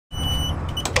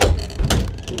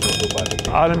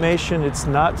Automation, it's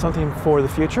not something for the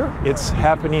future. It's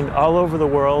happening all over the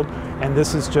world, and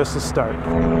this is just a start.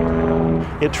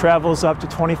 It travels up to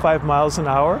 25 miles an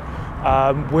hour.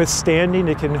 With standing,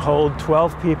 it can hold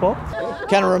 12 people.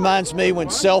 Kind of reminds me when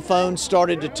cell phones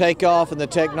started to take off and the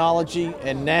technology,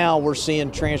 and now we're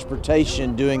seeing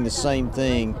transportation doing the same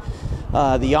thing.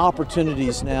 The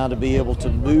opportunities now to be able to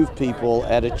move people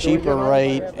at a cheaper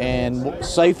rate and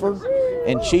safer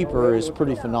and cheaper is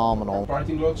pretty phenomenal.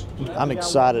 I'm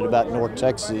excited about North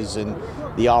Texas and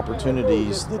the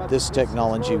opportunities that this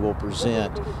technology will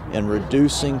present in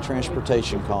reducing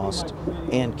transportation costs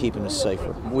and keeping us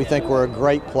safer. We think we're a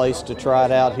great place to try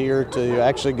it out here, to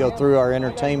actually go through our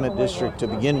entertainment district to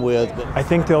begin with. I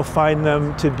think they'll find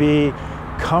them to be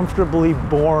comfortably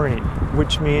boring,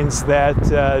 which means that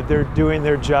they're doing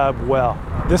their job well.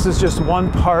 This is just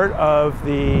one part of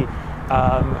the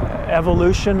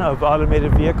evolution of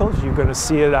automated vehicles. You're going to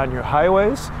see it on your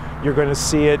highways. You're going to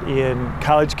see it in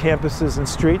college campuses and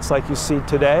streets like you see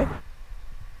today.